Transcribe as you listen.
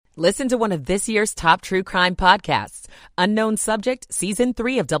Listen to one of this year's top true crime podcasts. Unknown Subject, Season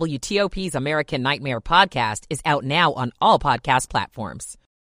 3 of WTOP's American Nightmare podcast is out now on all podcast platforms.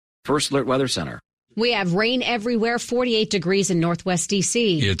 First Alert Weather Center. We have rain everywhere, 48 degrees in Northwest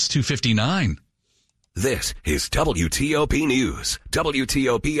D.C. It's 2:59. This is WTOP News.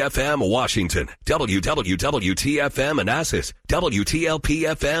 WTOP FM Washington. WWWT-FM Manassas. WTLP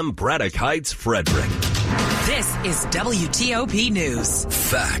FM Braddock Heights, Frederick. This is WTOP News.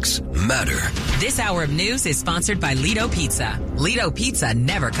 Facts matter. This hour of news is sponsored by Lido Pizza. Lido Pizza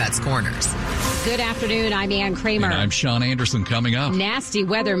never cuts corners. Good afternoon. I'm Ann Kramer. And I'm Sean Anderson. Coming up. Nasty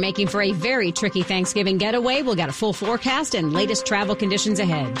weather making for a very tricky Thanksgiving getaway. We'll get a full forecast and latest travel conditions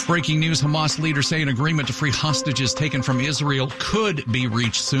ahead. Breaking news. Hamas leaders say an agreement to free hostages taken from Israel could be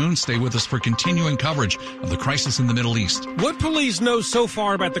reached soon. Stay with us for continuing coverage of the crisis in the Middle East. What police know so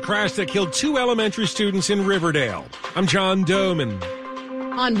far about the crash that killed 2 elementary students in Riverdale. I'm John Doman.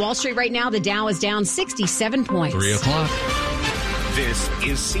 On Wall Street right now, the Dow is down 67 points. 3 o'clock. This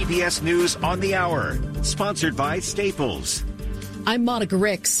is CBS News on the Hour, sponsored by Staples. I'm Monica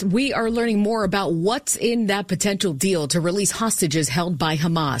Ricks. We are learning more about what's in that potential deal to release hostages held by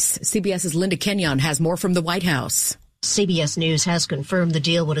Hamas. CBS's Linda Kenyon has more from the White House. CBS News has confirmed the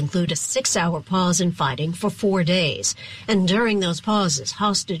deal would include a 6-hour pause in fighting for 4 days. And during those pauses,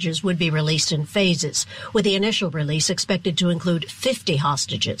 hostages would be released in phases, with the initial release expected to include 50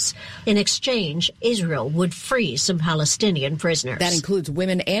 hostages. In exchange, Israel would free some Palestinian prisoners. That includes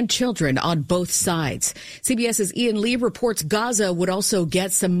women and children on both sides. CBS's Ian Lee reports Gaza would also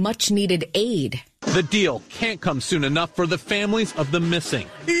get some much-needed aid. The deal can't come soon enough for the families of the missing.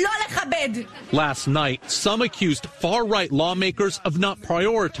 Last night, some accused far-right lawmakers of not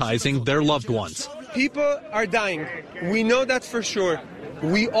prioritizing their loved ones. People are dying. We know that for sure.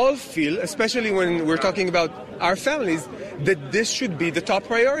 We all feel, especially when we're talking about our families, that this should be the top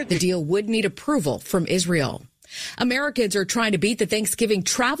priority. The deal would need approval from Israel. Americans are trying to beat the Thanksgiving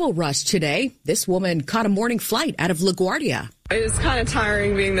travel rush today. This woman caught a morning flight out of LaGuardia. It was kind of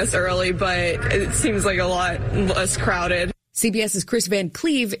tiring being this early, but it seems like a lot less crowded. CBS's Chris Van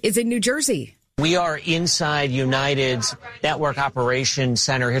Cleve is in New Jersey. We are inside United's Network Operations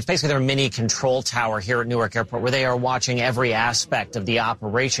Center. It's basically their mini control tower here at Newark Airport, where they are watching every aspect of the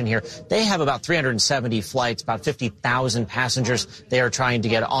operation here. They have about 370 flights, about 50,000 passengers. They are trying to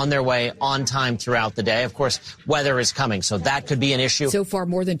get on their way on time throughout the day. Of course, weather is coming, so that could be an issue. So far,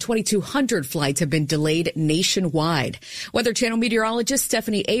 more than 2,200 flights have been delayed nationwide. Weather Channel meteorologist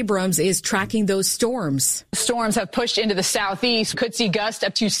Stephanie Abrams is tracking those storms. Storms have pushed into the southeast, could see gusts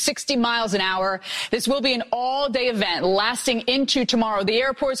up to 60 miles an hour. This will be an all-day event lasting into tomorrow. The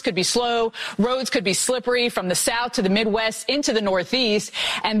airports could be slow. Roads could be slippery from the south to the Midwest into the Northeast.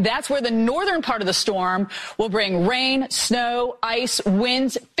 And that's where the northern part of the storm will bring rain, snow, ice,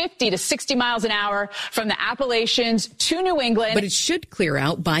 winds 50 to 60 miles an hour from the Appalachians to New England. But it should clear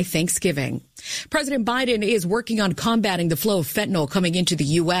out by Thanksgiving. President Biden is working on combating the flow of fentanyl coming into the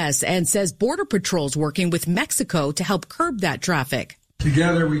U.S. and says Border Patrol's working with Mexico to help curb that traffic.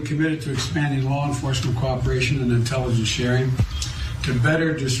 Together, we committed to expanding law enforcement cooperation and intelligence sharing to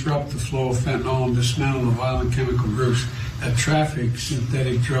better disrupt the flow of fentanyl and dismantle the violent chemical groups that traffic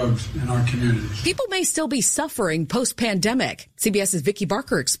synthetic drugs in our communities. People may still be suffering post-pandemic. CBS's Vicki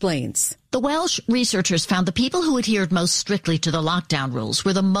Barker explains. The Welsh researchers found the people who adhered most strictly to the lockdown rules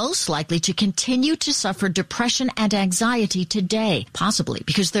were the most likely to continue to suffer depression and anxiety today, possibly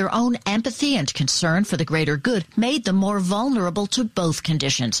because their own empathy and concern for the greater good made them more vulnerable to both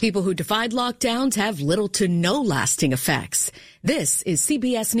conditions. People who defied lockdowns have little to no lasting effects. This is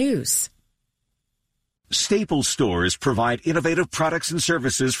CBS News. Staples stores provide innovative products and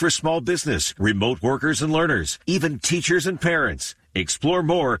services for small business, remote workers and learners, even teachers and parents. Explore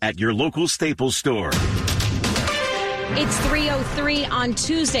more at your local Staples store. It's 3:03 on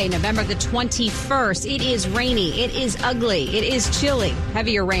Tuesday, November the 21st. It is rainy. It is ugly. It is chilly.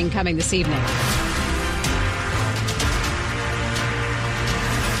 Heavier rain coming this evening.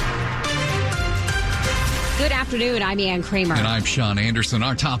 Good afternoon. I'm Ann Kramer. And I'm Sean Anderson.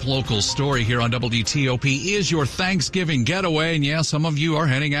 Our top local story here on WTOP is your Thanksgiving getaway. And yeah, some of you are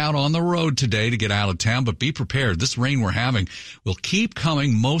heading out on the road today to get out of town, but be prepared. This rain we're having will keep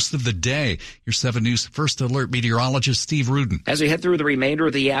coming most of the day. Your 7 News First Alert meteorologist Steve Rudin. As we head through the remainder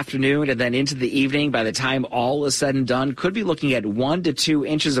of the afternoon and then into the evening, by the time all is said and done, could be looking at 1 to 2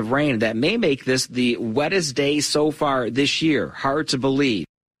 inches of rain. That may make this the wettest day so far this year. Hard to believe.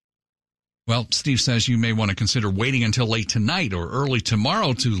 Well, Steve says you may want to consider waiting until late tonight or early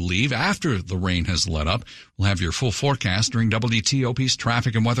tomorrow to leave after the rain has let up. We'll have your full forecast during WTOP's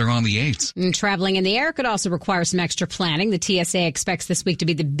traffic and weather on the 8th. And traveling in the air could also require some extra planning. The TSA expects this week to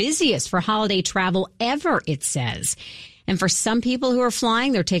be the busiest for holiday travel ever, it says. And for some people who are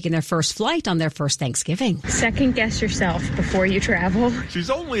flying, they're taking their first flight on their first Thanksgiving. Second guess yourself before you travel. She's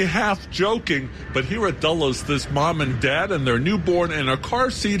only half joking, but here at Dulles, this mom and dad and their newborn in a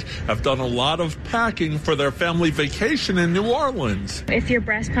car seat have done a lot of packing for their family vacation in New Orleans. If you're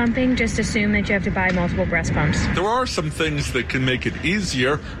breast pumping, just assume that you have to buy multiple breast pumps. There are some things that can make it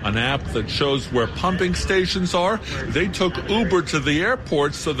easier. An app that shows where pumping stations are. They took Uber to the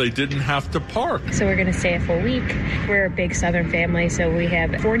airport so they didn't have to park. So we're going to stay a full week. We're a big Southern family, so we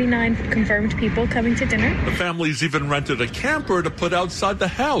have 49 confirmed people coming to dinner. The family's even rented a camper to put outside the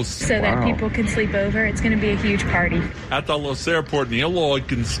house. So that people can sleep over. It's going to be a huge party. At Dulles Airport, Neil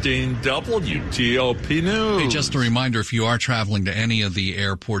Augenstein, WTOP News. Hey, just a reminder, if you are traveling to any of the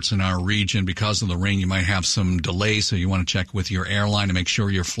airports in our region, because of the rain, you might have some delays, so you want to check with your airline to make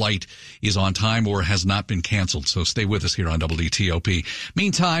sure your flight is on time or has not been canceled. So stay with us here on WTOP.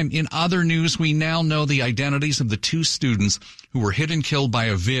 Meantime, in other news, we now know the identities of the two students who were hit and killed by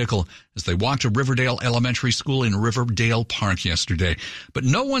a vehicle as they walked to Riverdale Elementary School in Riverdale Park yesterday. But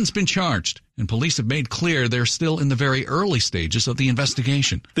no one's been charged, and police have made clear they're still in the very early stages of the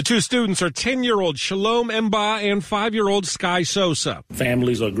investigation. The two students are 10-year-old Shalom Mba and 5-year-old Sky Sosa.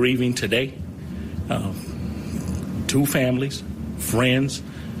 Families are grieving today. Two families, friends,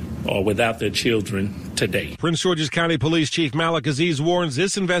 are without their children today. Prince George's County Police Chief Malik Aziz warns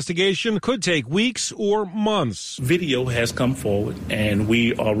this investigation could take weeks or months. Video has come forward, and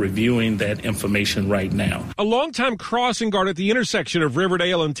we are reviewing that information right now. A longtime crossing guard at the intersection of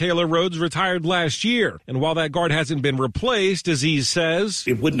Riverdale and Taylor Roads retired last year. And while that guard hasn't been replaced, Aziz says,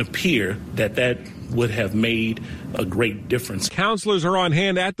 it wouldn't appear that would have made a great difference. Counselors are on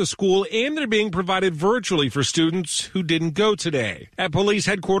hand at the school, and they're being provided virtually for students who didn't go today. At police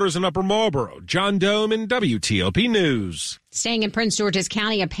headquarters in Upper Marlboro, John Dome in WTOP News. Staying in Prince George's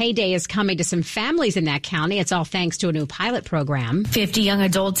County, a payday is coming to some families in that county. It's all thanks to a new pilot program. 50 young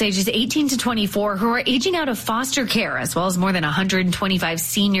adults ages 18 to 24 who are aging out of foster care, as well as more than 125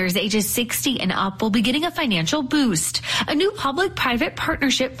 seniors ages 60 and up, will be getting a financial boost. A new public-private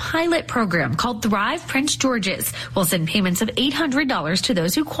partnership pilot program called Thrive Prince George's will send payments of $800 to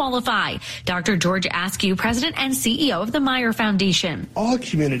those who qualify. Dr. George Askew, president and CEO of the Meyer Foundation. All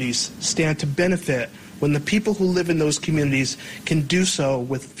communities stand to benefit when the people who live in those communities can do so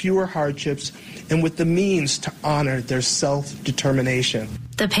with fewer hardships and with the means to honor their self-determination.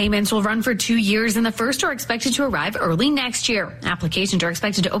 The payments will run for 2 years, and the first are expected to arrive early next year. Applications are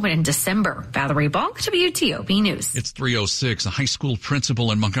expected to open in December. Valerie Bonk, WTOP News. It's 3:06. A high school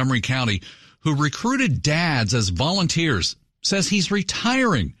principal in Montgomery County who recruited dads as volunteers says he's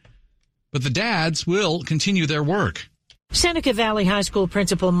retiring, but the dads will continue their work. Seneca Valley High School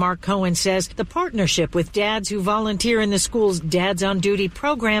Principal Mark Cohen says the partnership with dads who volunteer in the school's Dads on Duty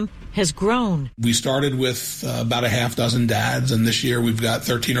program has grown. We started with about a half dozen dads, and this year we've got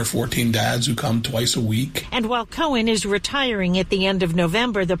 13 or 14 dads who come twice a week. And while Cohen is retiring at the end of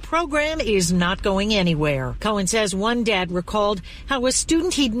November, the program is not going anywhere. Cohen says one dad recalled how a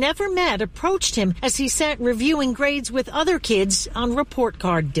student he'd never met approached him as he sat reviewing grades with other kids on report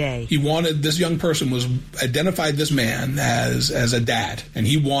card day. This young person identified this man as a dad, and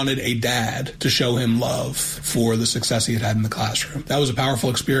he wanted a dad to show him love for the success he had in the classroom. That was a powerful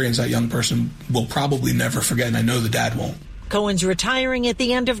experience that young person will probably never forget, and I know the dad won't. Cohen's retiring at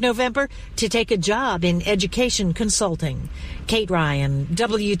the end of November to take a job in education consulting. Kate Ryan,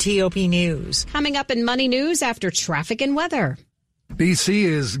 WTOP News. Coming up in Money News after traffic and weather. BC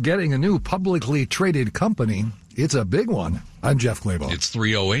is getting a new publicly traded company. It's a big one. I'm Jeff Claiborne. It's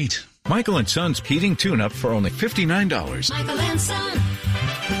 3:08. Michael & Son's heating tune-up for only $59. Michael & Son.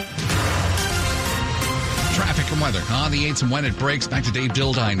 Traffic and weather on the 8s and when it breaks. Back to Dave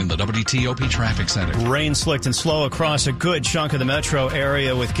Dildine in the WTOP Traffic Center. Rain slicked and slow across a good chunk of the metro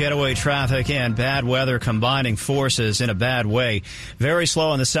area with getaway traffic and bad weather combining forces in a bad way. Very slow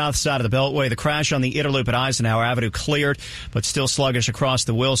on the south side of the Beltway. The crash on the inner loop at Eisenhower Avenue cleared, but still sluggish across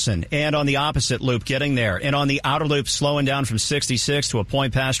the Wilson. And on the opposite loop getting there. And on the outer loop slowing down from 66 to a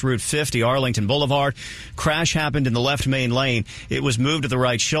point past Route 50, Arlington Boulevard. Crash happened in the left main lane. It was moved to the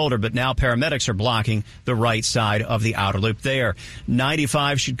right shoulder, but now paramedics are blocking the right side of the outer loop there.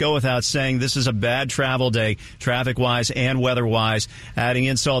 95 should go without saying. This is a bad travel day, traffic-wise and weather-wise. Adding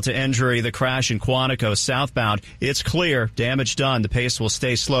insult to injury, the crash in Quantico southbound. It's clear. Damage done. The pace will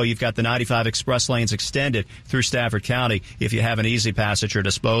stay slow. You've got the 95 express lanes extended through Stafford County if you have an easy pass at your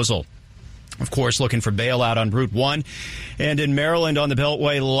disposal. Of course, looking for bailout on Route 1. And in Maryland on the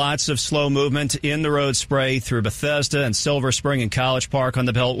Beltway, lots of slow movement in the road spray through Bethesda and Silver Spring and College Park on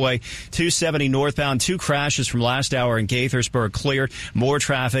the Beltway. 270 northbound, 2 crashes from last hour in Gaithersburg cleared. More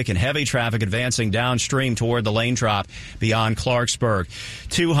traffic and heavy traffic advancing downstream toward the lane drop beyond Clarksburg.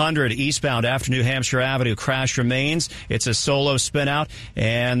 200 eastbound after New Hampshire Avenue, crash remains. It's a solo spin out,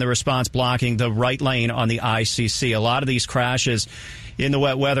 and the response blocking the right lane on the ICC. A lot of these crashes in the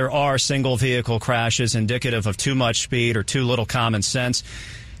wet weather are single vehicle crashes indicative of too much speed or too little common sense.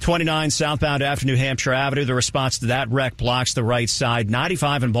 29 southbound after New Hampshire Avenue. The response to that wreck blocks the right side.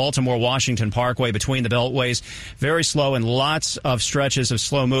 95 in Baltimore Washington Parkway between the beltways. Very slow and lots of stretches of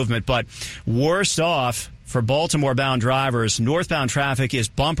slow movement, but worst off for Baltimore-bound drivers, northbound traffic is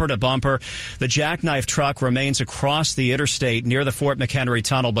bumper to bumper. The jackknife truck remains across the interstate near the Fort McHenry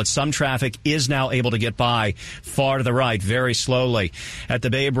Tunnel, but some traffic is now able to get by far to the right very slowly. At the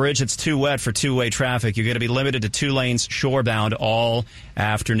Bay Bridge, it's too wet for two-way traffic. You're going to be limited to 2 lanes shorebound all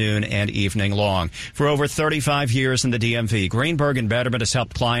afternoon and evening long. For over 35 years in the DMV, Greenberg and Betterment has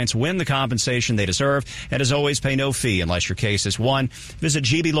helped clients win the compensation they deserve and as always pay no fee unless your case is won. Visit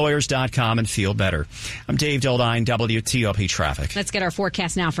gblawyers.com and feel better. I'm Dave Dildine, WTOP Traffic. Let's get our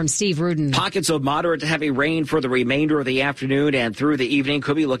forecast now from Steve Rudin. Pockets of moderate to heavy rain for the remainder of the afternoon and through the evening.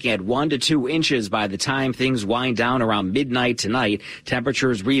 Could be looking at 1 to 2 inches by the time things wind down around midnight tonight.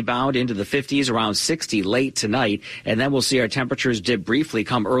 Temperatures rebound into the 50s, around 60 late tonight. And then we'll see our temperatures dip briefly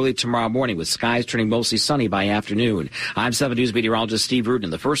come early tomorrow morning with skies turning mostly sunny by afternoon. I'm 7 News meteorologist Steve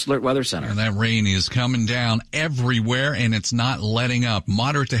Rudin, the First Alert Weather Center. And that rain is coming down everywhere, and it's not letting up.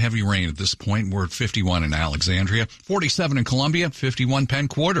 Moderate to heavy rain at this point. We're at 51 in Alexandria, 47 in Columbia, 51 Penn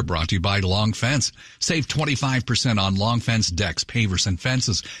Quarter, brought to you by Long Fence. Save 25% on Long Fence decks, pavers, and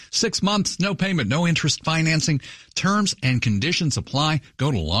fences. 6 months, no payment, no interest financing. Terms and conditions apply.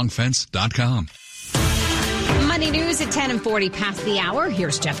 Go to longfence.com. Money News at 10 and 40 past the hour.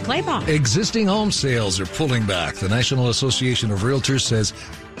 Here's Jeff Claybaugh. Existing home sales are pulling back. The National Association of Realtors says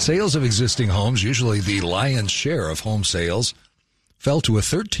sales of existing homes, usually the lion's share of home sales, fell to a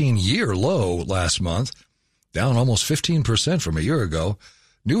 13-year low last month, down almost 15% from a year ago.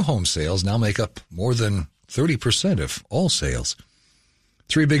 New home sales now make up more than 30% of all sales.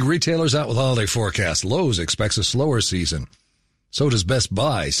 3 big retailers out with holiday forecasts. Lowe's expects a slower season. So does Best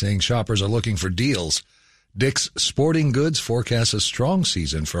Buy, saying shoppers are looking for deals. Dick's Sporting Goods forecasts a strong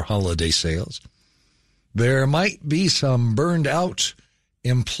season for holiday sales. There might be some burned out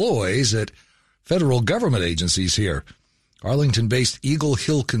employees at federal government agencies here. Arlington-based Eagle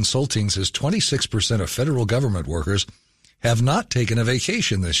Hill Consulting says 26% of federal government workers have not taken a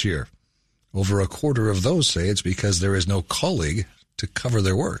vacation this year. Over a quarter of those say it's because there is no colleague to cover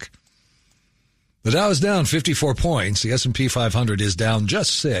their work. The Dow is down 54 points. The S&P 500 is down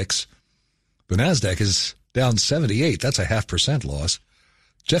just 6. The NASDAQ is down 78. That's a 0.5% loss.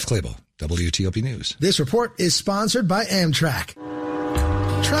 Jeff Claybaugh, WTOP News. This report is sponsored by Amtrak.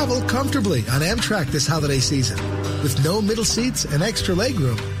 Travel comfortably on Amtrak this holiday season. With no middle seats and extra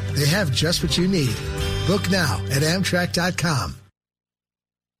legroom, they have just what you need. Book now at Amtrak.com.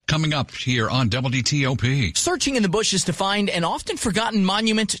 Coming up here on WTOP. Searching in the bushes to find an often forgotten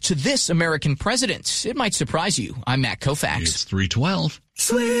monument to this American president. It might surprise you. I'm Matt Koufax. It's 3:12.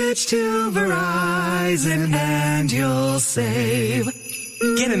 Switch to Verizon and you'll save.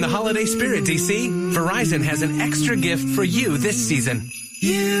 Get in the holiday spirit, DC. Verizon has an extra gift for you this season.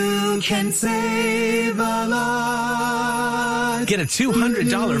 You can save a lot. Get a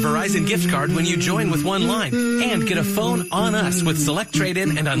 $200 Verizon gift card when you join with one line. And get a phone on us with Select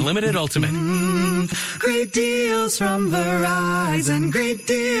Trade-In and Unlimited Ultimate. Great deals from Verizon. Great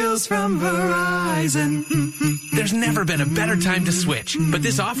deals from Verizon. There's never been a better time to switch. But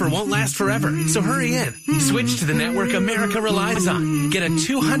this offer won't last forever. So hurry in. Switch to the network America relies on. Get a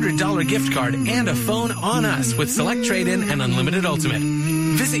 $200 gift card and a phone on us with Select Trade-In and Unlimited Ultimate.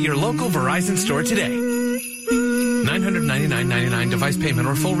 Visit your local Verizon store today. $999.99 device payment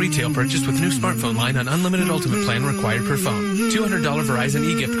or full retail purchase with new smartphone line on Unlimited Ultimate plan required per phone. $200 Verizon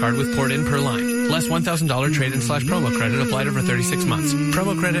e-gift card with port in per line. Less $1,000 trade-in/promo credit applied over 36 months.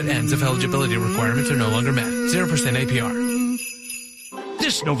 Promo credit ends if eligibility requirements are no longer met. 0% APR.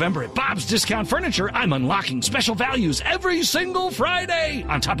 This November at Bob's Discount Furniture, I'm unlocking special values every single Friday,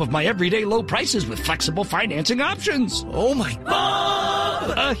 on top of my everyday low prices with flexible financing options. Oh my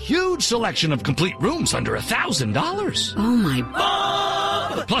Bob! A huge selection of complete rooms under $1,000. Oh my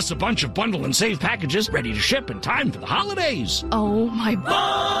Bob! Plus a bunch of bundle and save packages ready to ship in time for the holidays. Oh my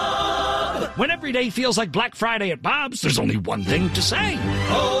Bob! When every day feels like Black Friday at Bob's, there's only one thing to say.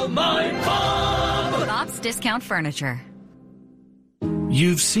 Oh my Bob! Bob's Discount Furniture.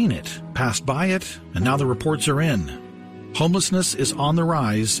 You've seen it, passed by it, and now the reports are in. Homelessness is on the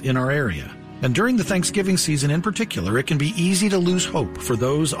rise in our area. And during the Thanksgiving season in particular, it can be easy to lose hope for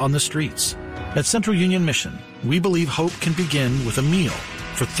those on the streets. At Central Union Mission, we believe hope can begin with a meal.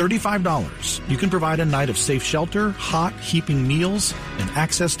 For $35, you can provide a night of safe shelter, hot, heaping meals, and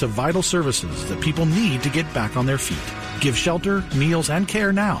access to vital services that people need to get back on their feet. Give shelter, meals, and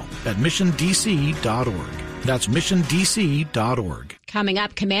care now at missiondc.org. That's missiondc.org. Coming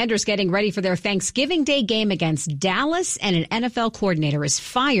up, Commanders getting ready for their Thanksgiving Day game against Dallas, and an NFL coordinator is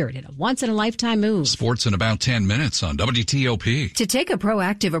fired in a once-in-a-lifetime move. Sports in about 10 minutes on WTOP. To take a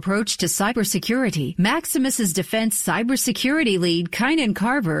proactive approach to cybersecurity, Maximus's defense cybersecurity lead, Kynan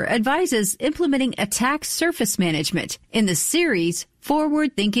Carver, advises implementing attack surface management in the series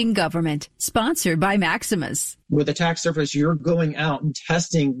Forward-Thinking Government, sponsored by Maximus. With attack surface, you're going out and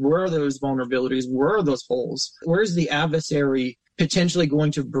testing where are those vulnerabilities, where are those holes, where's the adversary potentially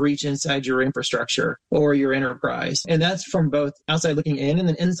going to breach inside your infrastructure or your enterprise. And that's from both outside looking in and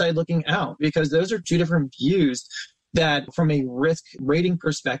then inside looking out, because those are two different views that from a risk rating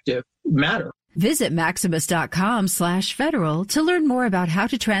perspective matter. Visit Maximus.com/federal to learn more about how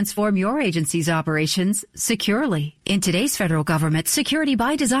to transform your agency's operations securely. In today's federal government, security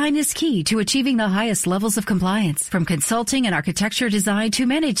by design is key to achieving the highest levels of compliance. From consulting and architecture design to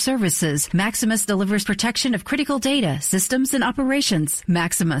managed services, Maximus delivers protection of critical data, systems, and operations.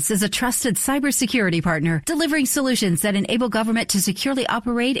 Maximus is a trusted cybersecurity partner, delivering solutions that enable government to securely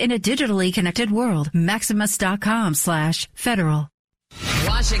operate in a digitally connected world. Maximus.com/federal.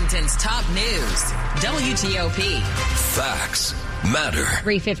 Washington's top news, WTOP. Facts matter.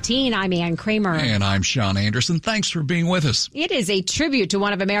 3:15, I'm Ann Kramer. And I'm Sean Anderson. Thanks for being with us. It is a tribute to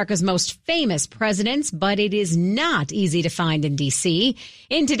one of America's most famous presidents, but it is not easy to find in D.C.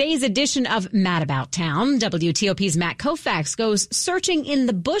 In today's edition of Mad About Town, WTOP's Matt Koufax goes searching in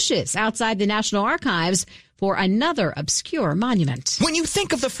the bushes outside the National Archives for another obscure monument. When you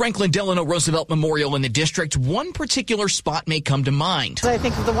think of the Franklin Delano Roosevelt Memorial in the district, one particular spot may come to mind. I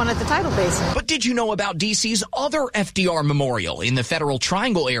think of the one at the tidal basin. But did you know about D.C.'s other FDR Memorial in the Federal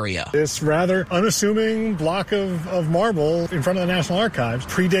Triangle area? This rather unassuming block of marble in front of the National Archives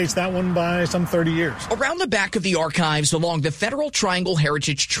predates that one by some 30 years. Around the back of the archives along the Federal Triangle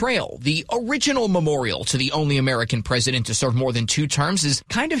Heritage Trail, the original memorial to the only American president to serve more than 2 terms is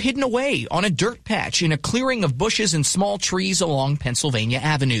kind of hidden away on a dirt patch in a clearing of bushes and small trees along Pennsylvania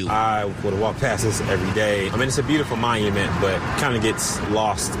Avenue. I would walk past this every day. I mean, it's a beautiful monument, but kind of gets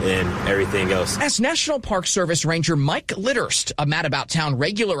lost in everything else. As National Park Service Ranger Mike Litterst, a Mad About Town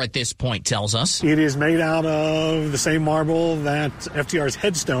regular at this point, tells us, it is made out of the same marble that FDR's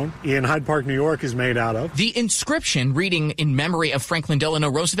headstone in Hyde Park, New York is made out of. The inscription reading in memory of Franklin Delano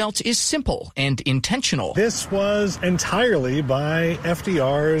Roosevelt is simple and intentional. This was entirely by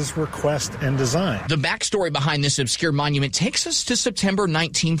FDR's request and design. The backstory behind this obscure monument takes us to September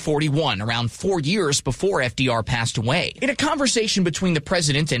 1941, around 4 years before FDR passed away. In a conversation between the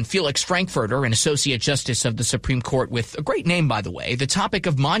president and Felix Frankfurter, an associate justice of the Supreme Court with a great name, by the way, the topic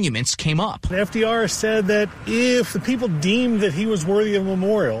of monuments came up. FDR said that if the people deemed that he was worthy of a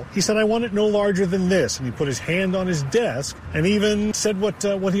memorial, he said, I want it no larger than this. And he put his hand on his desk and even said what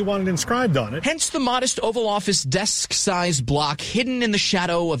he wanted inscribed on it. Hence the modest Oval Office desk-sized block hidden in the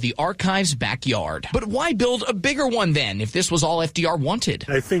shadow of the archive's backyard. But why build a bigger one then, if this was all FDR wanted?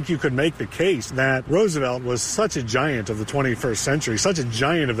 I think you could make the case that Roosevelt was such a giant of the 21st century, such a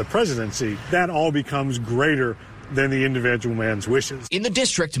giant of the presidency, that all becomes greater than the individual man's wishes. In the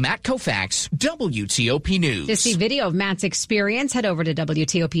district, Matt Koufax, WTOP News. To see video of Matt's experience, head over to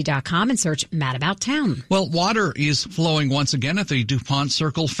WTOP.com and search Mad About Town. Well, water is flowing once again at the DuPont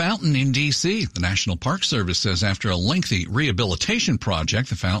Circle Fountain in D.C. The National Park Service says after a lengthy rehabilitation project,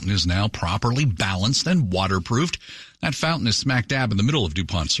 the fountain is now properly balanced and waterproofed. That fountain is smack dab in the middle of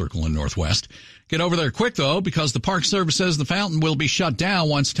DuPont Circle in Northwest. Get over there quick, though, because the Park Service says the fountain will be shut down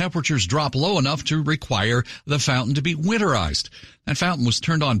once temperatures drop low enough to require the fountain to be winterized. That fountain was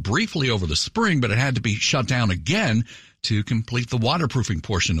turned on briefly over the spring, but it had to be shut down again to complete the waterproofing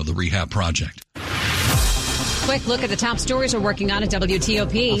portion of the rehab project. Quick look at the top stories we're working on at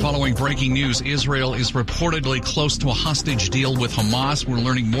WTOP. Following breaking news, Israel is reportedly close to a hostage deal with Hamas. We're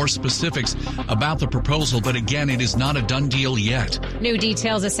learning more specifics about the proposal, but again, it is not a done deal yet. New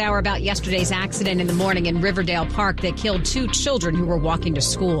details this hour about yesterday's accident in the morning in Riverdale Park that killed 2 children who were walking to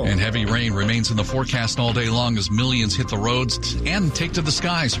school. And heavy rain remains in the forecast all day long as millions hit the roads and take to the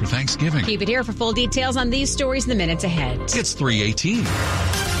skies for Thanksgiving. Keep it here for full details on these stories in the minutes ahead. It's 3:18.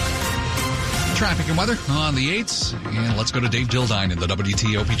 traffic and weather on the 8s. And let's go to Dave Dildine in the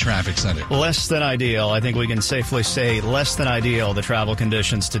WTOP Traffic Center. Less than ideal. I think we can safely say less than ideal, the travel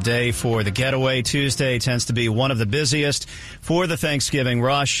conditions today for the getaway. Tuesday tends to be one of the busiest for the Thanksgiving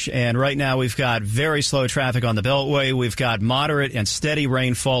rush. And right now we've got very slow traffic on the Beltway. We've got moderate and steady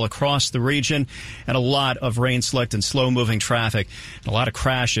rainfall across the region and a lot of rain-slicked and slow-moving traffic. And a lot of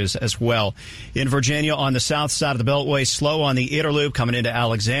crashes as well. In Virginia, on the south side of the Beltway, slow on the Interloop coming into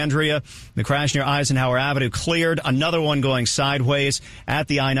Alexandria. The crash near Eisenhower Avenue cleared. Another one going sideways at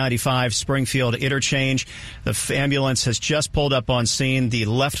the I-95 Springfield interchange. The ambulance has just pulled up on scene. The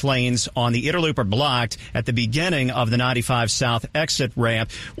left lanes on the Interloop are blocked at the beginning of the 95 South exit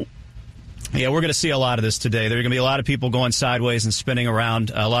ramp. Yeah, we're going to see a lot of this today. There are going to be a lot of people going sideways and spinning around.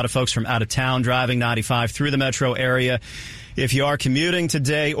 A lot of folks from out of town driving 95 through the metro area. If you are commuting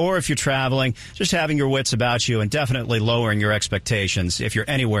today or if you're traveling, just having your wits about you and definitely lowering your expectations if you're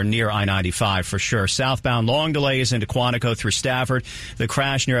anywhere near I-95 for sure. Southbound, long delays into Quantico through Stafford. The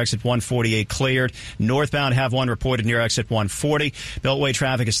crash near exit 148 cleared. Northbound, have one reported near exit 140. Beltway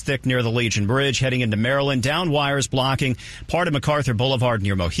traffic is thick near the Legion Bridge. Heading into Maryland, down wires blocking part of MacArthur Boulevard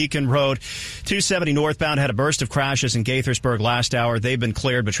near Mohican Road. 270 northbound had a burst of crashes in Gaithersburg last hour. They've been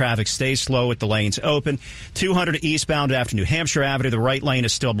cleared, but traffic stays slow with the lanes open. 200 eastbound after New Hampshire Avenue, the right lane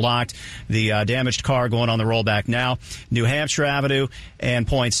is still blocked. The damaged car going on the rollback now. New Hampshire Avenue and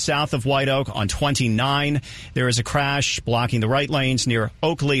points south of White Oak on 29. There is a crash blocking the right lanes near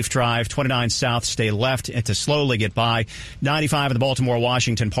Oakleaf Drive. 29 south, stay left and to slowly get by. 95 of the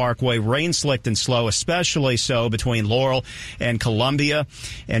Baltimore-Washington Parkway, rain slicked and slow, especially so between Laurel and Columbia.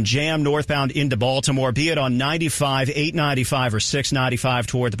 And jam northbound into Baltimore, be it on 95, 895, or 695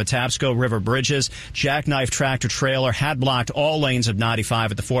 toward the Patapsco River bridges. Jackknife tractor trailer had blocked all lanes of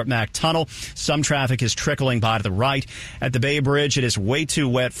 95 at the Fort Mac Tunnel. Some traffic is trickling by to the right. At the Bay Bridge, it is way too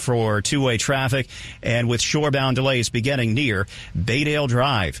wet for two-way traffic, and with shorebound delays beginning near Baydale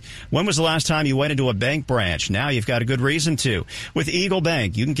Drive. When was the last time you went into a bank branch? Now you've got a good reason to. With Eagle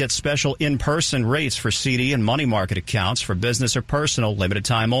Bank, you can get special in-person rates for CD and money market accounts for business or personal, limited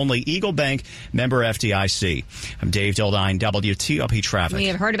time only. Eagle Bank, member FDIC. I'm Dave Dildine, WTOP Traffic. We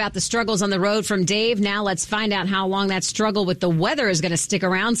have heard about the struggles on the road from Dave. Now let's find out how long that struggle with the weather is going to stick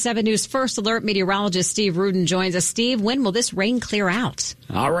around. 7 News First Alert meteorologist Steve Rudin joins us. Steve, when will this rain clear out?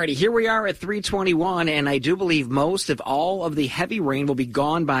 All righty, here we are at 3:21, and I do believe most of all of the heavy rain will be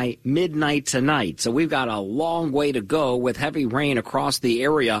gone by midnight tonight. So we've got a long way to go with heavy rain across the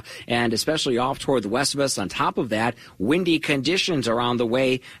area, and especially off toward the west of us. On top of that, windy conditions are on the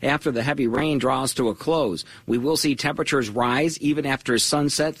way after the heavy rain draws to a close. We will see temperatures rise even after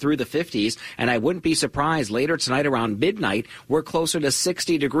sunset through the 50s, and I wouldn't be surprised later tonight around midnight, we're closer to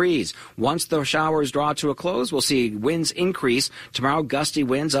 60 degrees. Once the showers draw to a close, we'll see winds increase. Tomorrow, gusty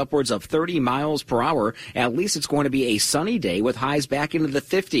winds upwards of 30 miles per hour. At least it's going to be a sunny day with highs back into the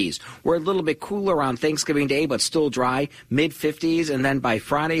 50s. We're a little bit cooler on Thanksgiving Day, but still dry, mid-50s. And then by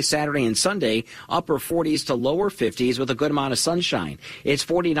Friday, Saturday, and Sunday, upper 40s to lower 50s with a good amount of sunshine. It's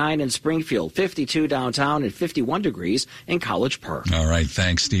 49 in Springfield, 52 downtown, and 51 degrees in College Park. All right,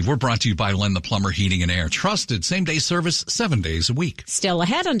 thanks, Steve. We're brought to you by Len the Plumber Heating and Air. Trusted same-day service 7 days a week. Still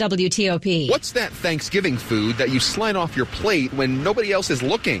ahead on WTOP. What's that Thanksgiving food that you slide off your plate when nobody else is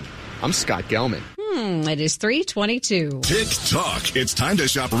looking? I'm Scott Gelman. It is 3:22. Tick-tock. It's time to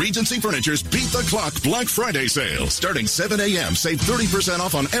shop Regency Furniture's Beat the Clock Black Friday sale. Starting 7 a.m., save 30%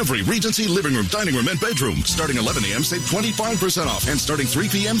 off on every Regency living room, dining room, and bedroom. Starting 11 a.m., save 25% off. And starting 3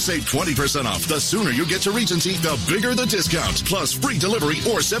 p.m., save 20% off. The sooner you get to Regency, the bigger the discount. Plus free delivery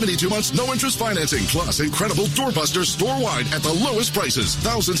or 72 months no-interest financing. Plus incredible doorbusters store-wide at the lowest prices.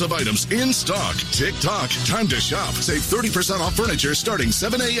 Thousands of items in stock. Tick-tock. Time to shop. Save 30% off furniture starting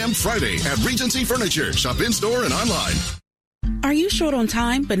 7 a.m. Friday at Regency Furniture. Shop in-store and online. Are you short on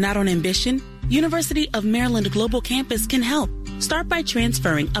time but not on ambition? University of Maryland Global Campus can help. Start by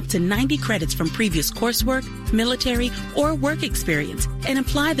transferring up to 90 credits from previous coursework, military, or work experience and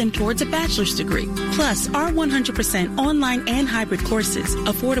apply them towards a bachelor's degree. Plus, our 100% online and hybrid courses,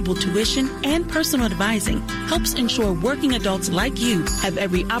 affordable tuition, and personal advising helps ensure working adults like you have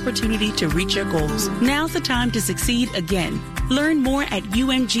every opportunity to reach your goals. Now's the time to succeed again. Learn more at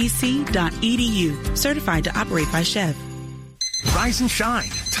umgc.edu. Certified to operate by Chev. Rise and shine.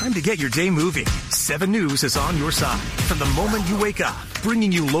 Time to get your day moving. 7 News is on your side from the moment you wake up,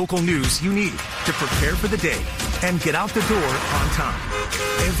 bringing you local news you need to prepare for the day and get out the door on time.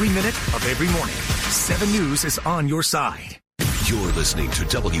 Every minute of every morning, 7 News is on your side. You're listening to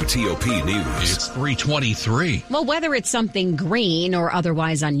WTOP News. It's 3:23. Well, whether it's something green or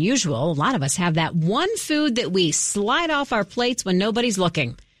otherwise unusual, a lot of us have that one food that we slide off our plates when nobody's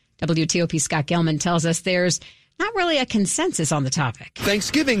looking. WTOP Scott Gelman tells us there's not really a consensus on the topic.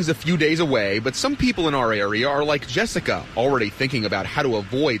 Thanksgiving's a few days away, but some people in our area are like Jessica, already thinking about how to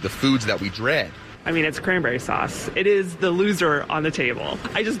avoid the foods that we dread. I mean, it's cranberry sauce. It is the loser on the table.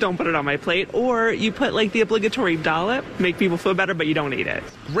 I just don't put it on my plate. Or you put like the obligatory dollop, make people feel better, but you don't eat it.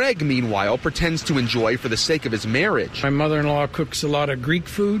 Greg, meanwhile, pretends to enjoy for the sake of his marriage. My mother-in-law cooks a lot of Greek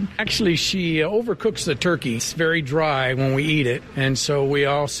food. Actually, she overcooks the turkey. It's very dry when we eat it. And so we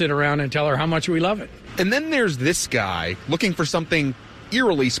all sit around and tell her how much we love it. And then there's this guy looking for something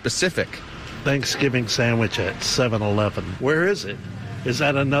eerily specific. Thanksgiving sandwich at 7-Eleven. Where is it? Is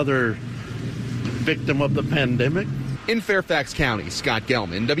that another victim of the pandemic? In Fairfax County, Scott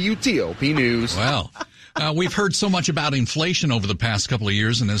Gelman, WTOP News. Well, we've heard so much about inflation over the past couple of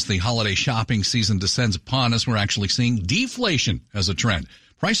years, and as the holiday shopping season descends upon us, we're actually seeing deflation as a trend.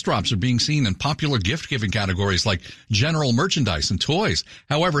 Price drops are being seen in popular gift-giving categories like general merchandise and toys.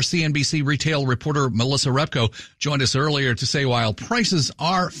 However, CNBC retail reporter Melissa Repko joined us earlier to say while prices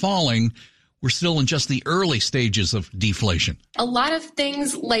are falling, we're still in just the early stages of deflation. A lot of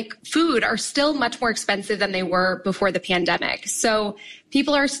things like food are still much more expensive than they were before the pandemic. So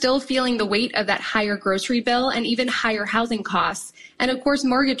people are still feeling the weight of that higher grocery bill and even higher housing costs. And of course,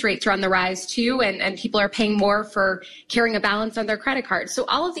 mortgage rates are on the rise too, and people are paying more for carrying a balance on their credit card. So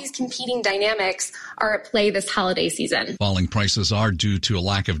all of these competing dynamics are at play this holiday season. Falling prices are due to a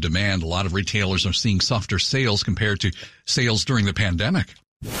lack of demand. A lot of retailers are seeing softer sales compared to sales during the pandemic.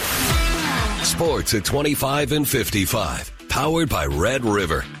 Sports at 25 and 55. Powered by Red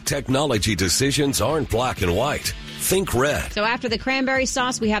River. Technology decisions aren't black and white. Think red. So after the cranberry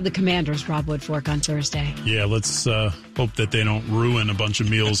sauce, we have the Commanders, Rob Woodfork, on Thursday. Yeah, let's hope that they don't ruin a bunch of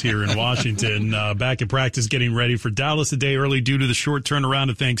meals here in Washington. Back at practice, getting ready for Dallas a day early due to the short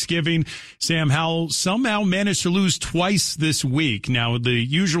turnaround of Thanksgiving. Sam Howell somehow managed to lose twice this week. Now, the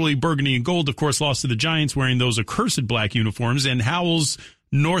usually burgundy and gold, of course, lost to the Giants wearing those accursed black uniforms, and Howell's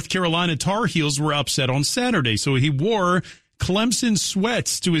North Carolina Tar Heels were upset on Saturday, so he wore Clemson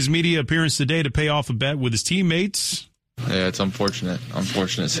sweats to his media appearance today to pay off a bet with his teammates. Yeah, it's unfortunate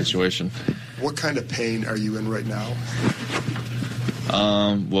situation. What kind of pain are you in right now?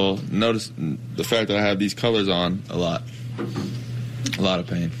 Well, notice the fact that I have these colors on a lot of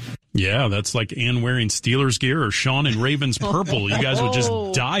pain. Yeah, that's like Ann wearing Steelers gear or Sean in Ravens purple. You guys would just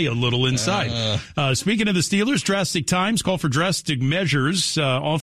die a little inside. Speaking of the Steelers, drastic times call for drastic measures.